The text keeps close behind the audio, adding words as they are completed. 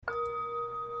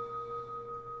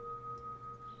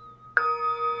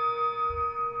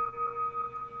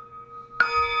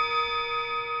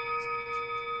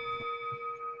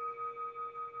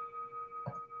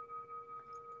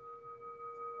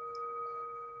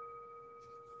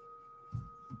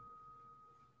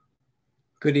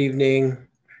Good evening,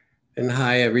 and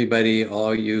hi everybody,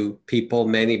 all you people,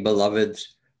 many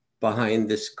beloveds behind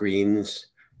the screens.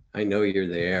 I know you're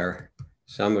there.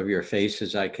 Some of your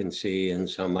faces I can see, and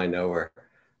some I know are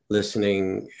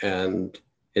listening, and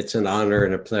it's an honor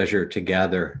and a pleasure to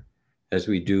gather as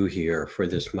we do here for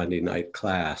this Monday night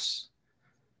class.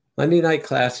 Monday night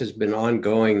class has been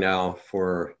ongoing now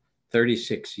for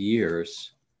 36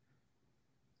 years.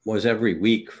 Was every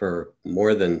week for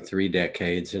more than 3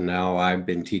 decades. And now I've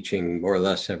been teaching more or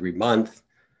less every month,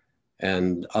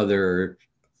 and other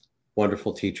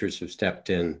wonderful teachers have stepped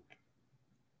in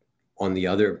on the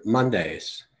other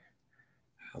Mondays.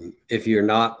 If you're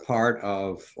not part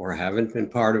of or haven't been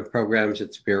part of programs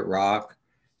at Spirit Rock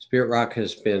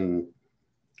has been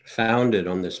founded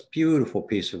on this beautiful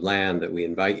piece of land that we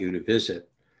invite you to visit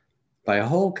by a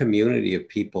whole community of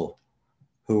people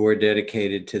who were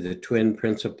dedicated to the twin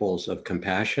principles of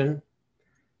compassion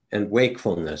and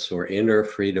wakefulness, or inner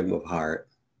freedom of heart,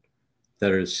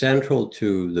 that are central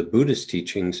to the Buddhist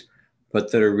teachings,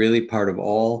 but that are really part of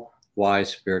all wise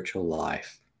spiritual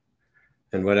life.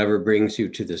 And whatever brings you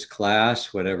to this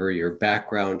class, whatever your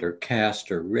background or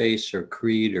caste or race or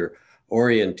creed or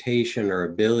orientation or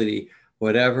ability,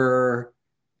 whatever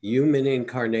human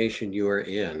incarnation you are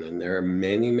in, and there are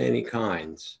many, many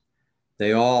kinds,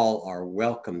 they all are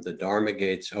welcome. The Dharma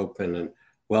gates open and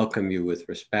welcome you with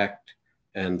respect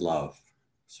and love.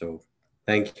 So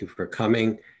thank you for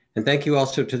coming. And thank you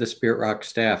also to the Spirit Rock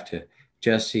staff, to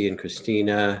Jesse and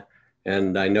Christina.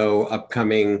 And I know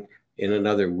upcoming in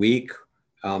another week,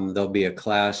 there'll be a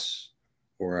class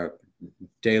or a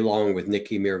day long with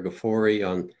Nikki Mirgafori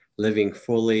on living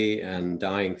fully and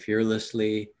dying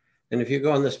fearlessly. And if you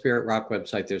go on the Spirit Rock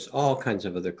website, there's all kinds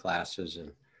of other classes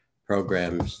and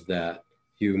programs that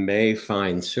you may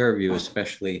find serve you,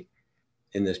 especially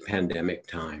in this pandemic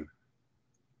time.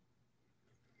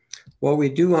 What we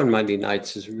do on Monday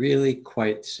nights is really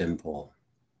quite simple.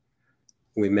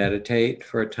 We meditate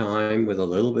for a time with a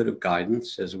little bit of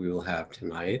guidance, as we will have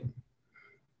tonight.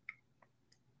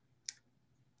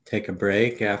 Take a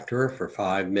break after for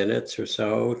 5 minutes or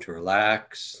so to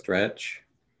relax, stretch.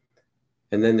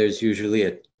 And then there's usually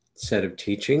a set of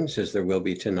teachings, as there will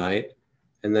be tonight,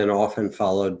 and then often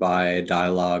followed by a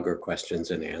dialogue or questions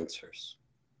and answers.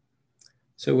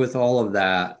 So with all of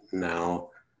that now,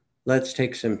 let's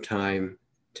take some time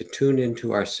to tune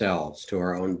into ourselves, to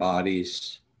our own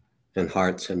bodies and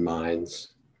hearts and minds.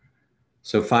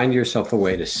 So find yourself a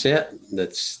way to sit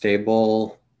that's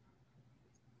stable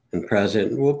and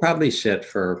present. We'll probably sit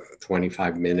for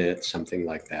 25 minutes, something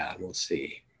like that. We'll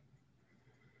see.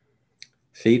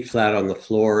 Feet flat on the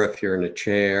floor if you're in a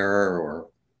chair or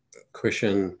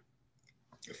cushion.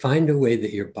 Find a way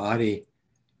that your body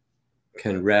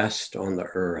can rest on the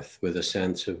earth with a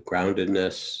sense of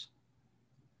groundedness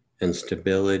and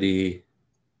stability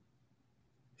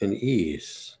and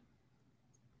ease.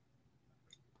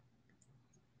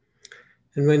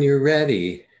 And when you're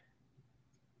ready,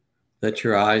 let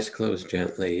your eyes close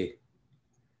gently,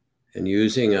 and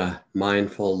using a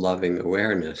mindful, loving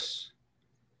awareness,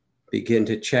 begin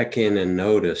to check in and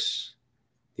notice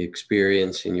the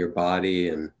experience in your body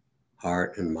and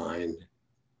heart and mind.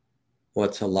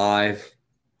 What's alive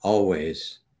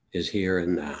always is here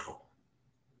and now.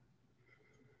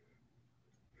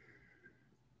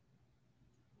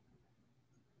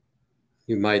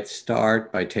 You might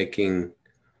start by taking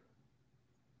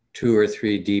 2 or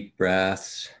 3 deep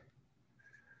breaths,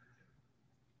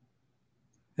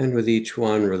 and with each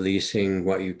one releasing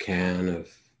what you can of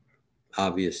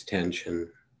obvious tension.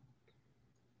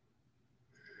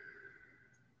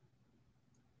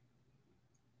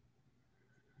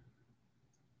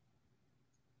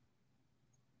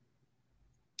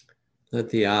 Let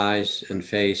the eyes and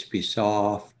face be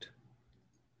soft.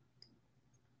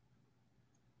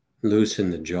 Loosen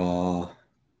the jaw.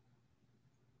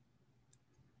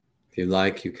 If you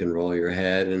like, you can roll your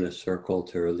head in a circle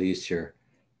to release your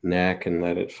neck and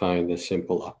let it find a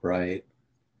simple upright.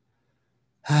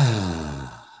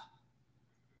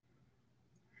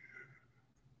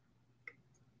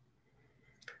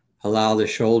 Allow the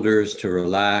shoulders to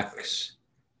relax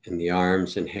and the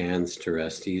arms and hands to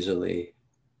rest easily.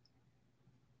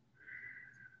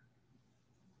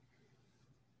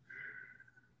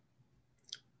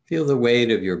 Feel the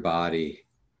weight of your body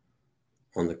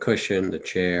on the cushion, the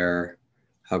chair,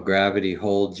 how gravity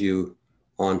holds you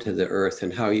onto the earth,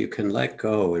 and how you can let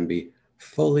go and be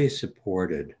fully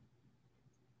supported.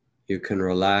 You can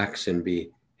relax and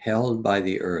be held by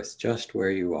the earth just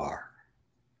where you are.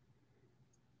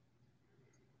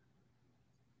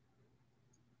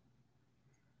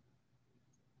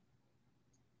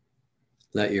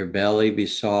 Let your belly be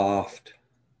soft.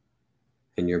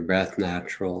 and your breath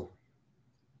natural.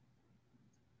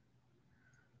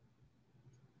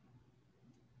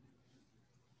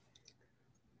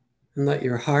 And let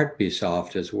your heart be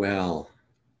soft as well,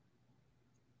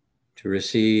 to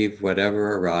receive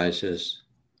whatever arises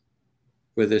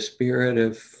with a spirit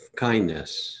of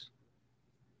kindness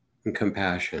and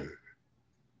compassion.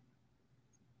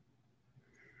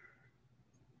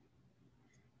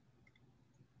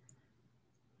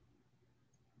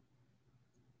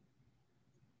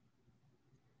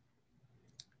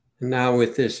 And now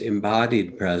with this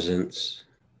embodied presence,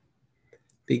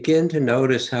 begin to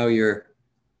notice how your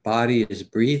body is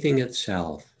breathing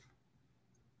itself.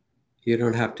 You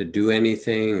don't have to do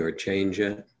anything or change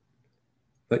it,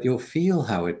 but you'll feel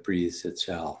how it breathes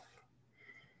itself.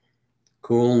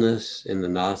 Coolness in the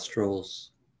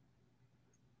nostrils,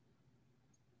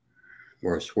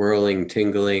 or swirling,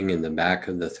 tingling in the back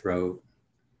of the throat,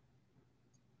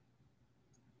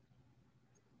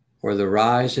 or the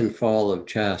rise and fall of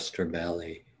chest or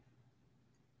belly.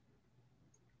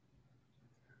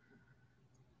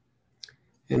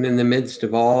 And in the midst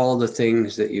of all the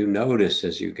things that you notice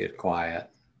as you get quiet,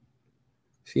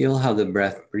 feel how the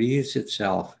breath breathes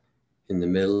itself in the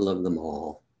middle of them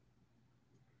all.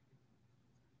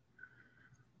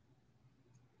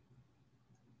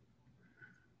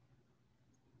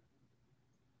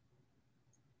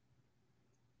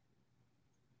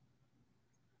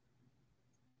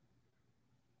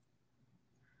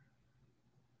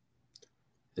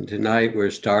 And tonight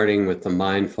we're starting with the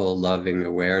mindful, loving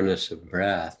awareness of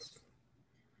breath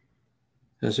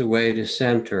as a way to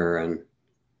center and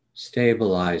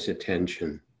stabilize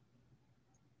attention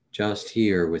just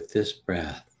here with this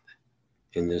breath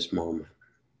in this moment.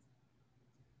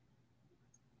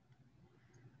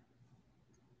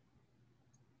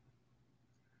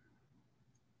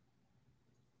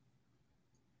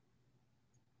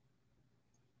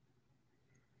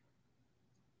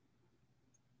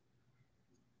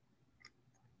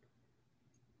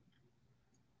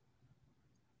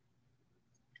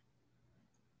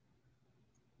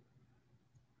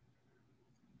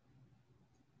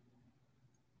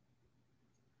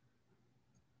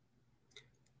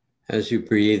 As you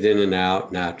breathe in and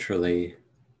out naturally,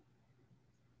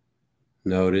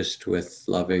 noticed with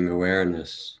loving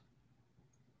awareness.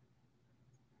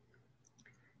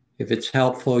 If it's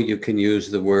helpful, you can use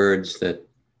the words that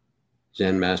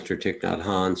Zen Master Thich Nhat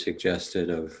Hanh suggested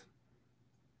of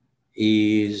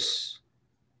ease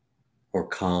or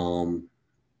calm,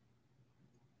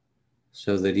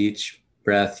 so that each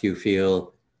breath you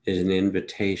feel is an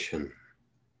invitation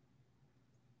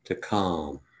to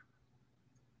calm,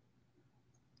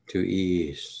 to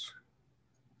ease,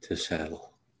 to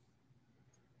settle.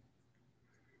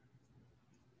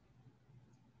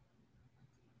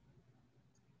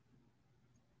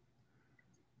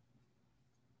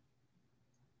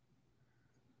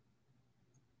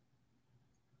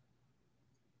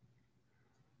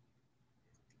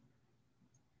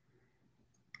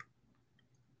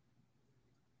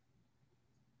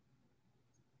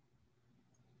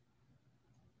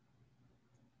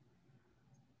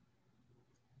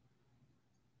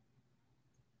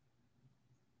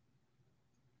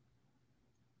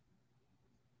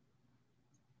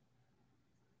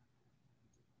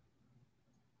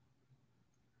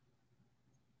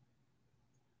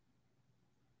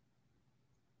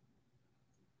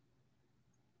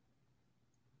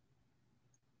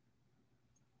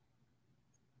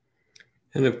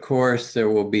 And of course, there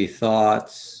will be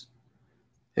thoughts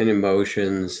and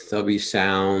emotions, there'll be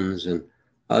sounds and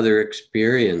other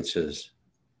experiences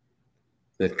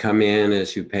that come in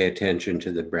as you pay attention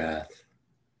to the breath.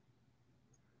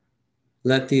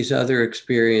 Let these other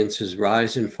experiences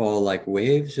rise and fall like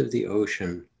waves of the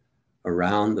ocean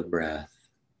around the breath.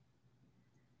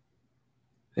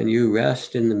 And you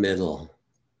rest in the middle,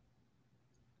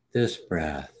 this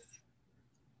breath,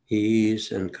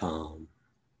 ease and calm.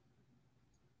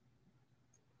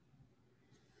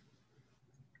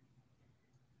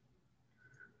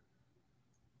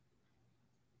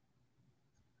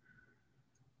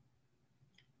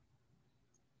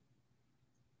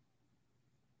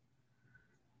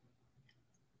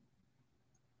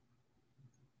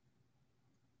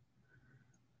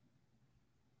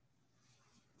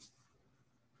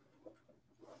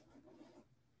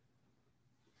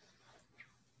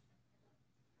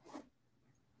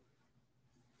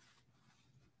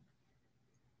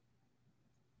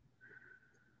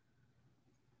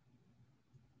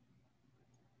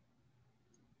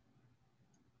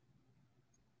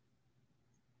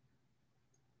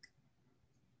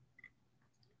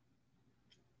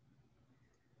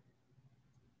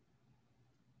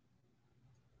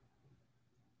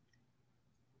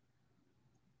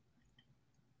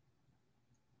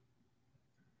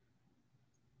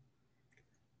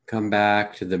 Come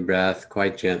back to the breath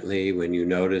quite gently when you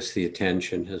notice the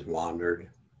attention has wandered.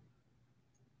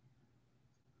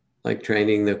 Like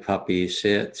training the puppy,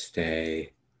 sit,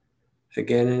 stay.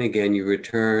 Again and again you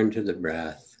return to the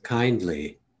breath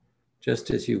kindly, just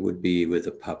as you would be with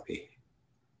a puppy.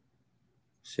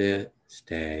 Sit,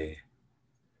 stay,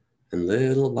 and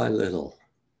little by little,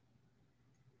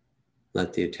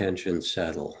 let the attention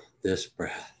settle, this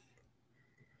breath,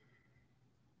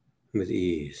 with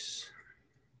ease.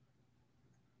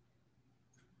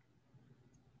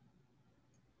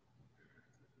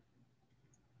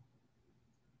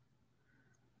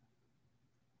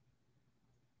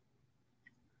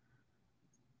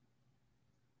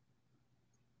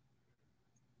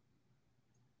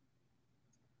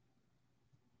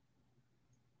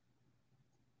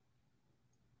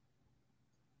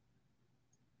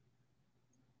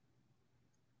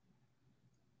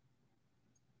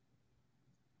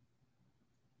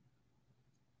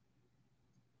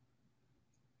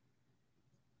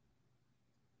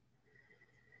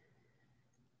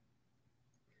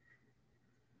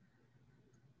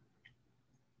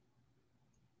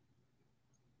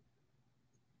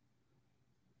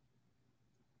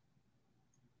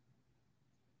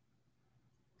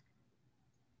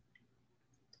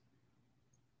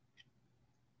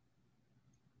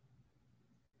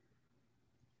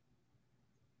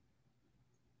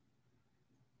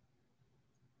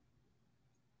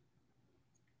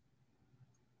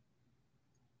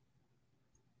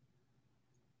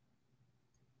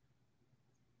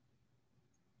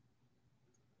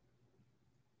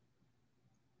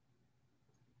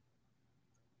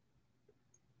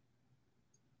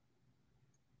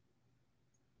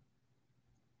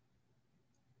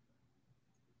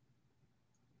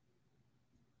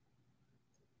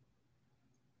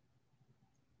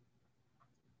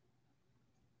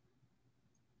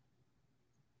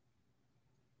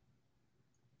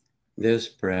 This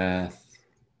breath,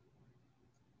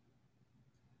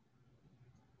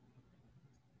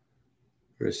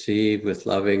 receive with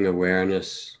loving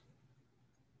awareness.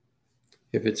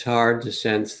 If it's hard to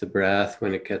sense the breath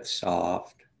when it gets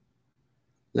soft,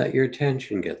 let your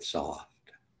attention get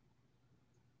soft.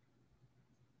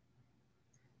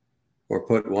 Or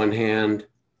put one hand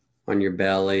on your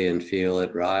belly and feel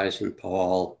it rise and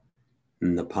fall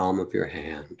in the palm of your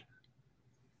hand.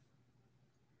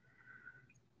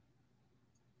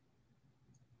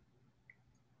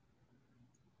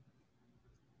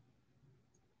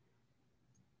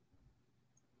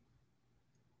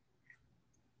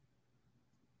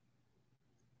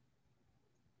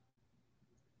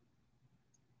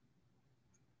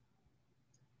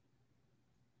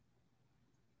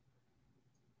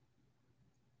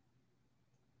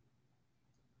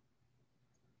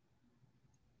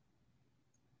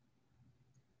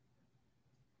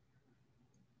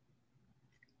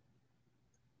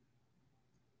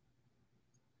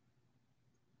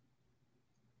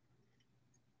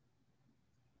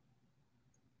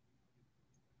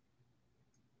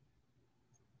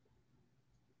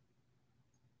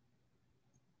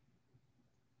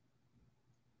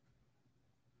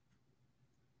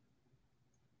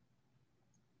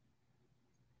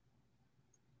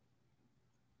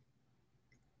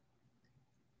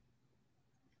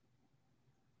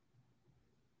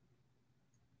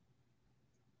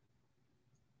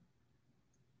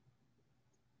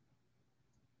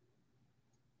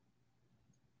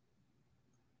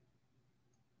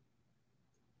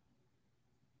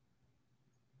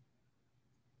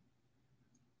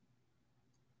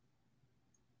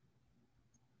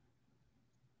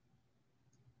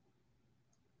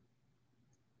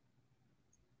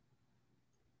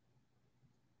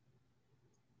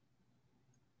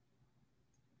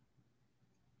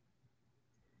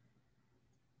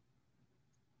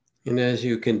 And as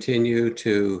you continue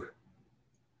to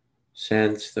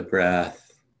sense the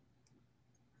breath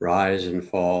rise and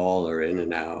fall or in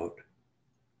and out,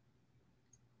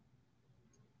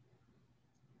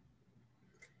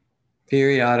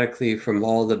 periodically from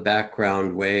all the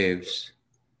background waves,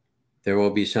 there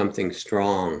will be something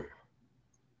strong,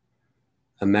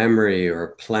 a memory or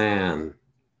a plan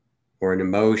or an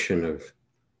emotion of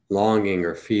longing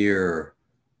or fear, or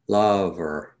love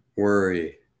or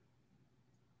worry,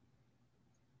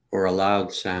 or a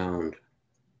loud sound.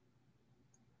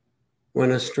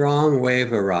 When a strong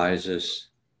wave arises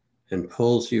and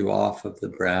pulls you off of the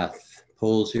breath,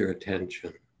 pulls your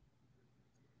attention,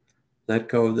 let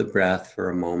go of the breath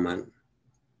for a moment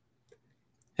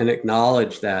and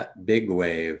acknowledge that big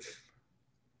wave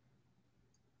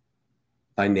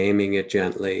by naming it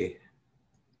gently,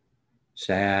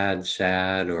 sad,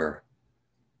 sad, or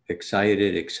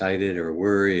excited, excited, or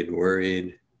worried,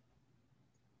 worried.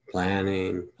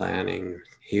 planning,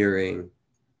 hearing,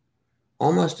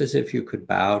 almost as if you could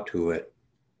bow to it.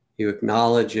 You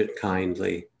acknowledge it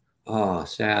kindly. Ah,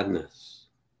 sadness,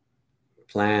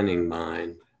 planning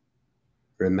mind,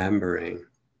 remembering.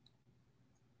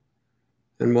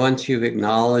 And once you've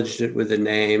acknowledged it with a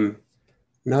name,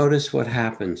 notice what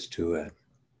happens to it.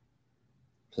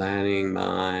 Planning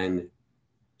mind,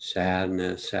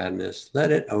 sadness.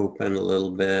 Let it open a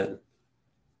little bit.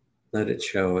 Let it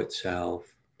show itself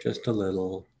just a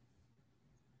little.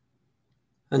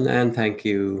 And then thank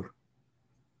you.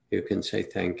 You can say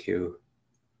thank you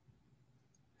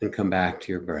and come back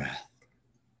to your breath.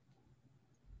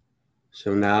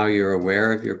 So now you're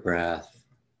aware of your breath,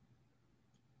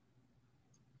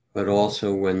 but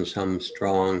also when some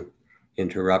strong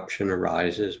interruption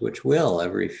arises, which will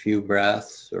every few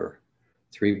breaths or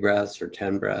 3 breaths or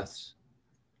 10 breaths,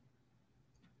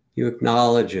 you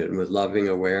acknowledge it with loving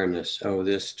awareness. Oh,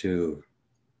 this too,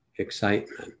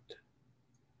 excitement.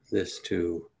 This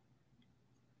too,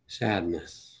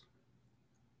 sadness.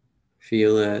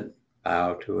 Feel it,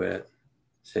 bow to it,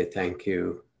 say thank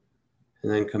you,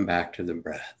 and then come back to the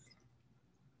breath.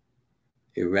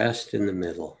 You rest in the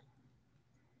middle.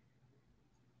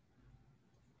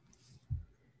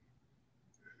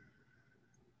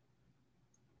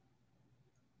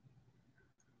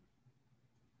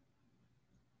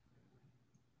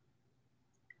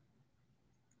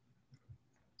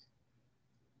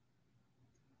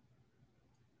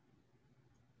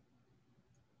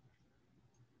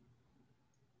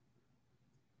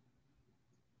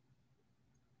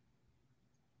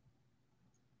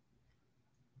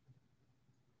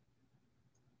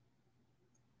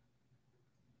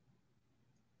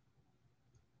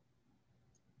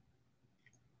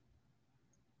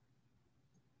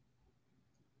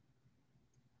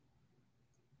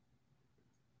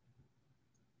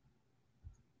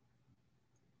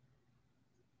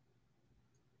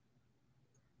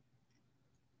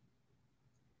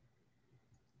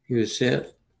 You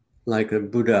sit like a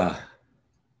Buddha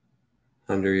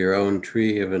under your own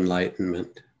tree of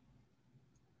enlightenment,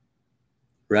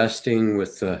 resting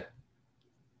with the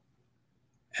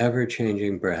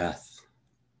ever-changing breath,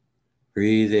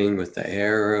 breathing with the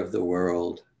air of the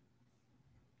world,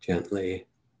 gently,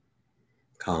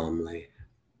 calmly.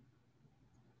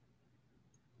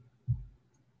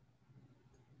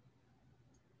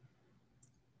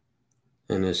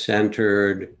 In a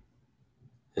centered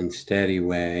and steady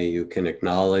way, you can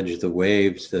acknowledge the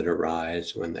waves that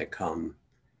arise when they come,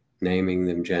 naming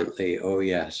them gently. Oh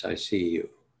yes, I see you.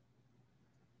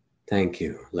 Thank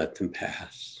you, let them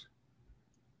pass.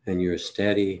 And you're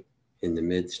steady in the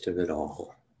midst of it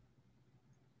all.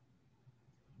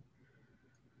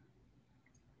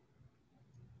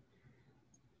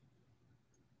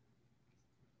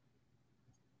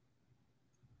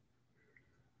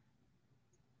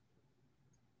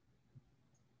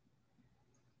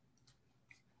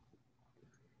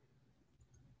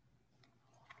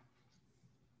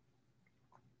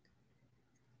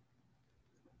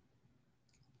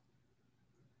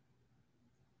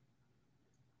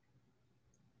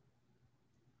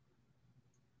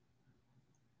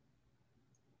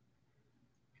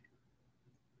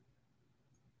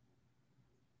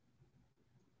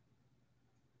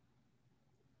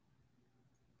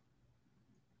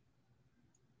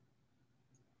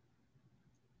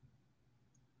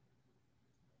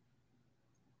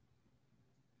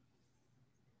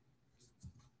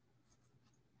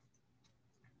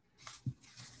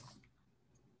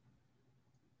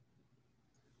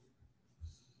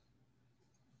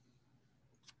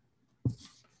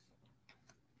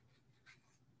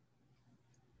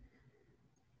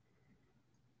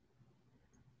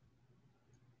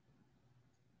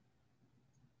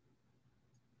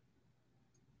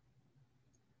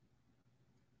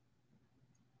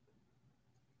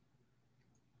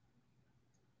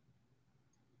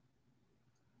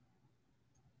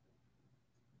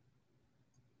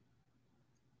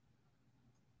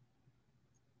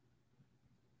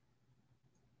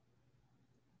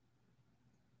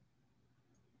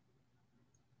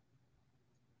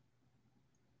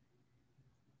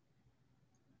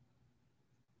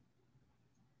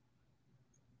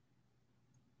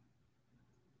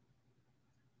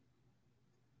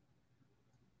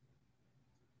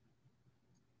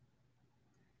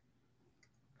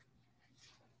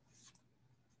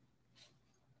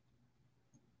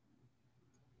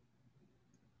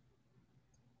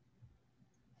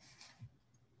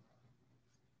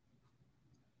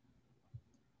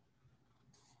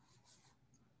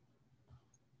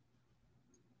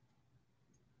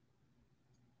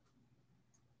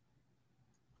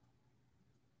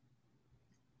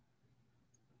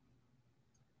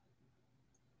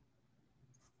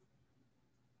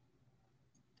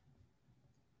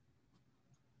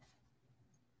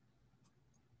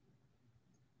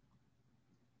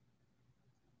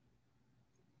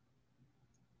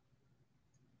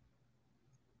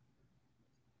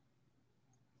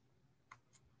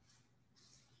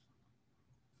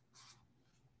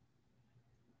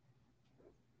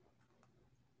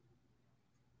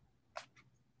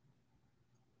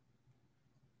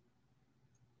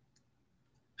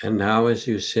 And now as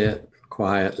you sit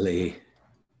quietly,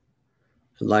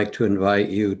 I'd like to invite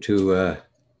you to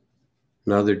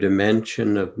another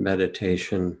dimension of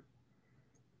meditation,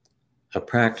 a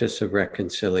practice of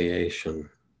reconciliation.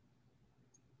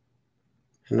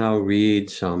 And I'll read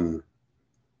some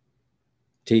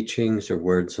teachings or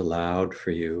words aloud for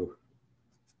you.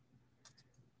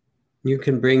 You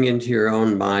can bring into your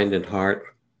own mind and heart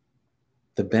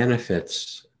the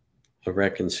benefits of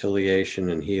reconciliation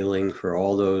and healing for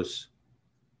all those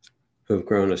who have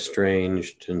grown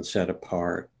estranged and set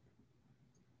apart.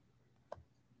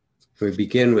 We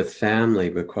begin with family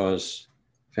because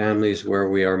family is where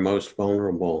we are most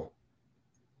vulnerable,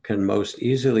 can most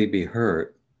easily be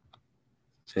hurt,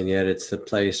 and yet it's the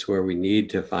place where we need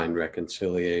to find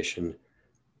reconciliation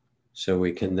so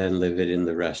we can then live it in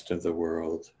the rest of the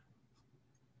world.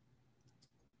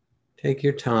 Take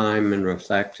your time and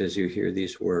reflect as you hear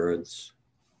these words,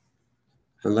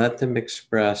 and let them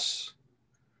express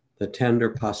the tender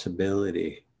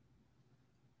possibility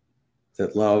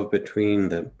that love between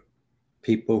the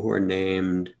people who are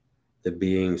named, the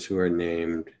beings who are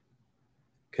named,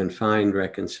 can find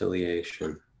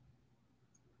reconciliation.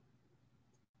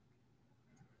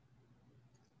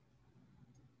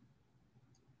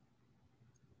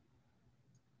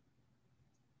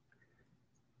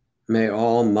 May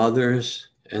all mothers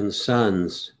and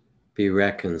sons be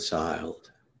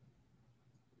reconciled.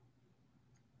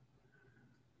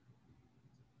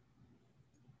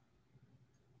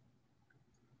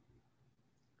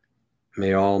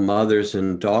 May all mothers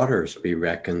and daughters be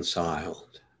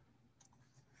reconciled.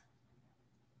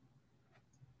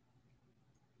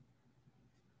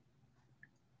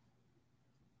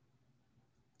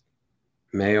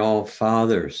 May all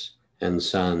fathers and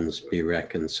sons be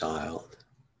reconciled.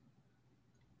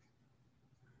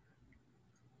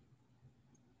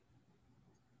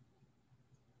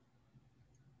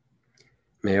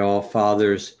 May all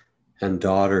fathers and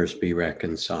daughters be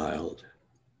reconciled.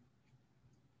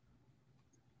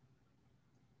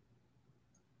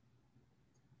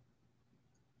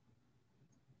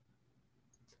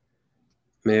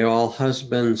 May all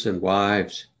husbands and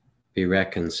wives be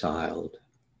reconciled.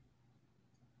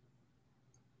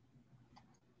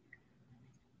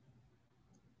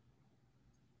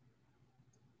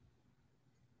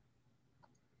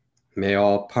 May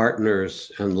all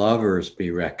partners and lovers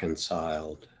be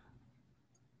reconciled.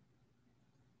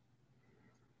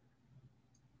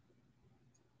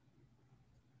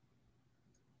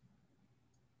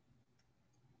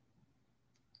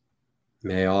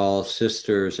 May all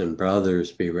sisters and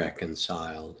brothers be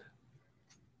reconciled.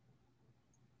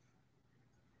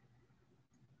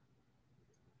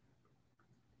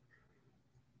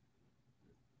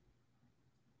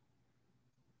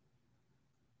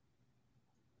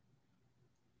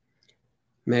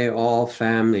 May all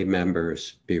family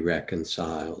members be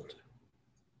reconciled.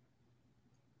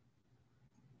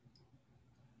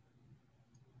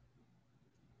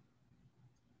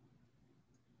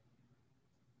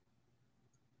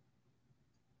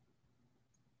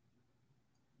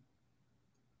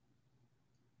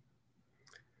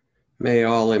 May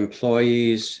all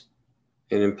employees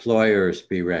and employers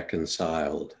be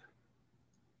reconciled.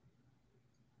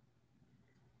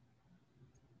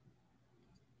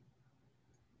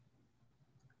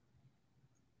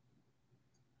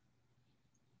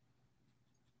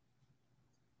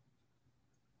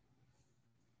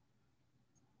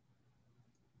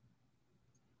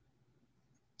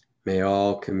 May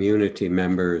all community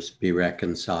members be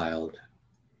reconciled.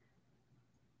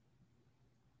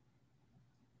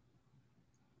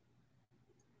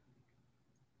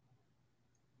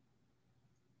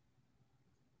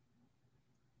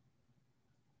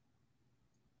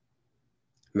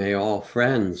 May all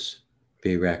friends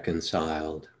be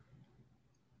reconciled.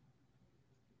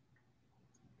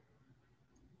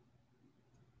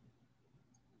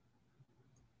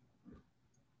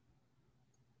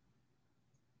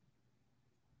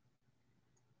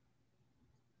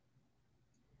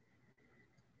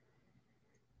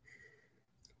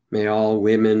 May all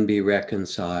women be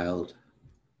reconciled.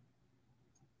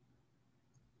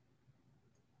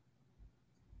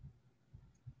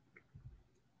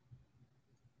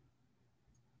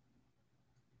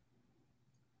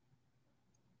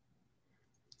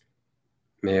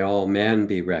 May all men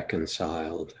be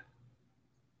reconciled.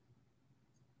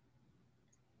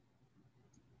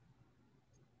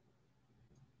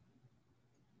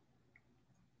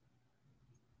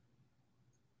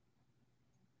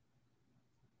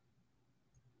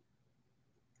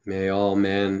 May all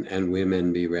men and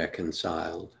women be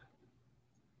reconciled.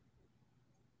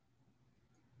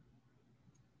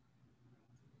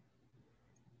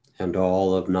 and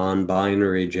all of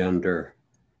non-binary gender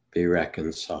be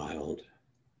reconciled.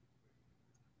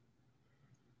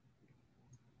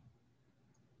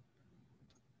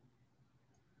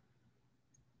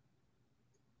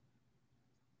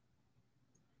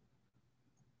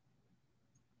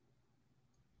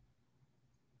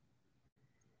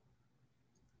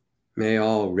 May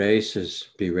all races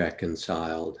be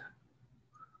reconciled.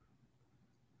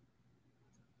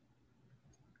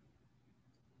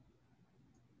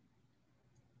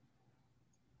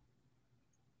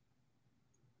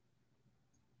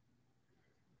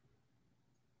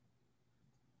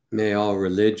 May all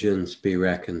religions be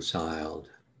reconciled.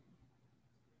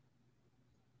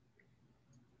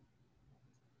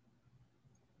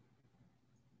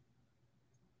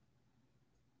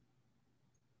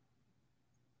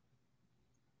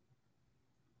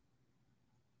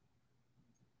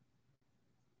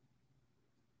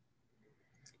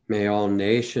 May all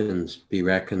nations be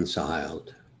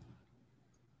reconciled.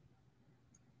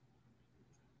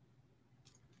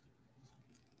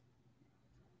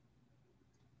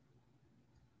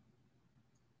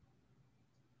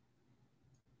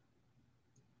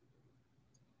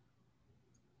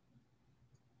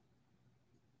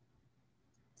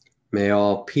 May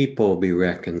all people be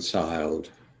reconciled.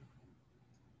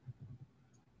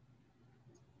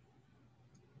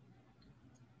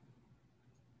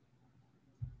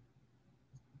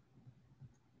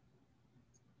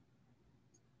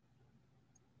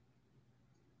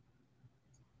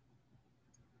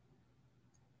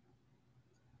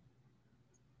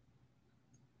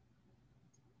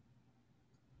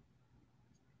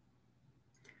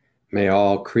 May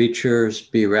all creatures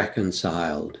be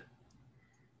reconciled.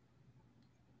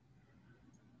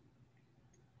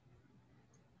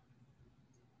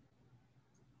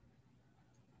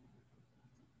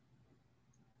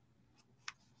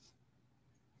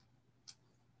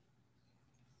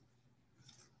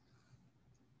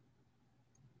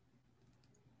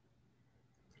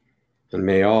 And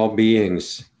may all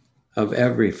beings of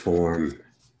every form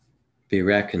be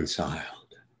reconciled.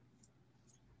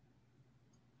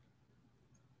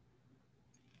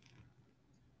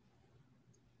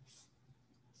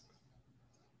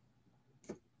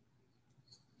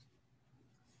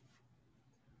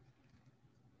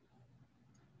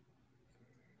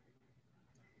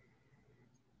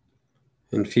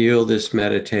 And feel this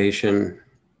meditation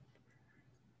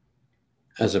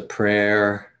as a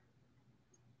prayer,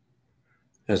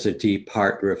 as a deep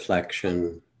heart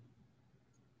reflection,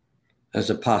 as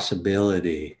a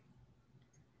possibility,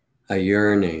 a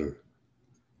yearning,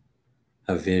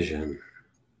 a vision.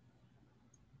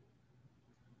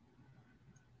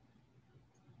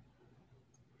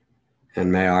 And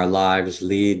may our lives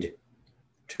lead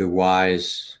to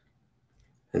wise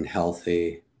and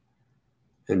healthy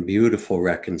and beautiful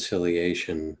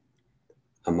reconciliation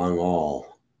among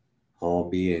all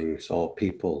beings, all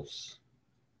peoples.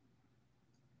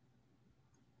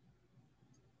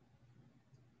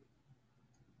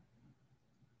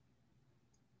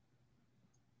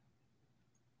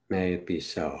 May it be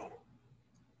so.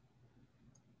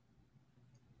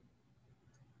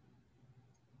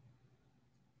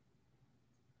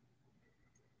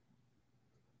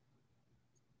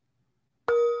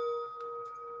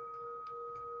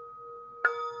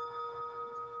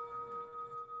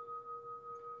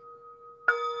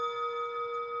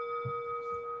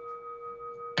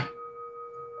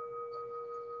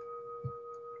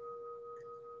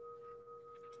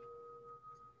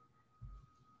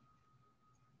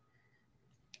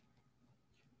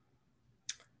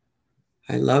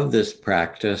 I love this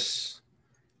practice.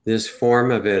 This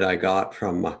form of it I got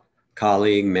from a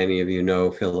colleague, many of you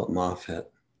know, Philip Moffat.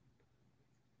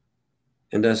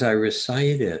 And as I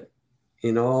recite it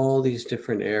in all these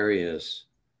different areas,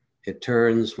 it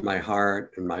turns my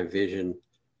heart and my vision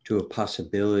to a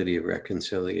possibility of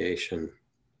reconciliation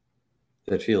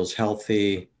that feels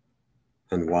healthy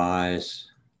and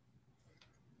wise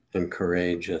and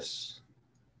courageous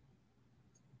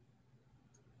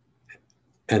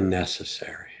and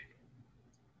necessary.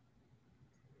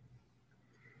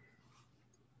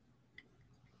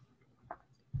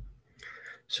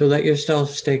 So let yourself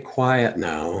stay quiet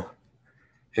now,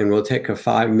 and we'll take a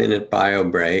 5-minute bio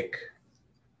break.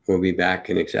 We'll be back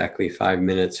in exactly 5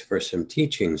 minutes for some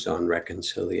teachings on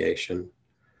reconciliation.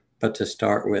 But to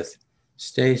start with,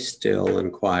 stay still and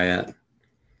quiet.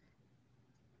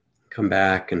 Come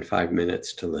back in 5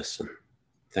 minutes to listen.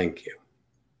 Thank you.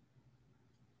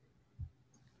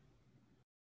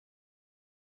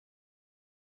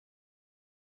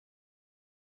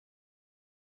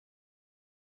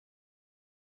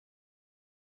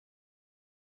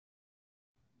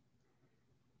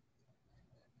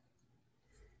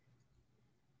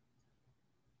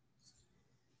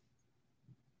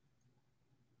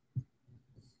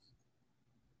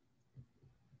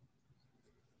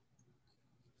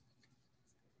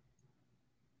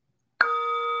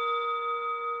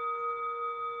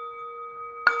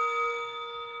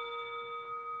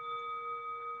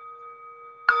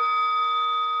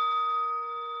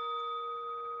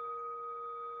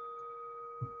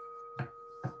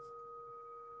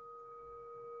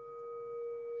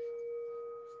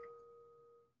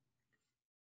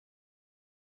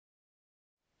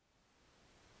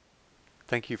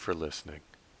 Thank you for listening.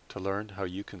 To learn how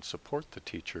you can support the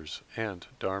teachers and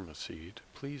Dharma Seed,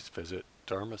 please visit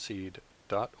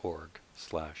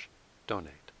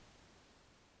dharmaseed.org/donate.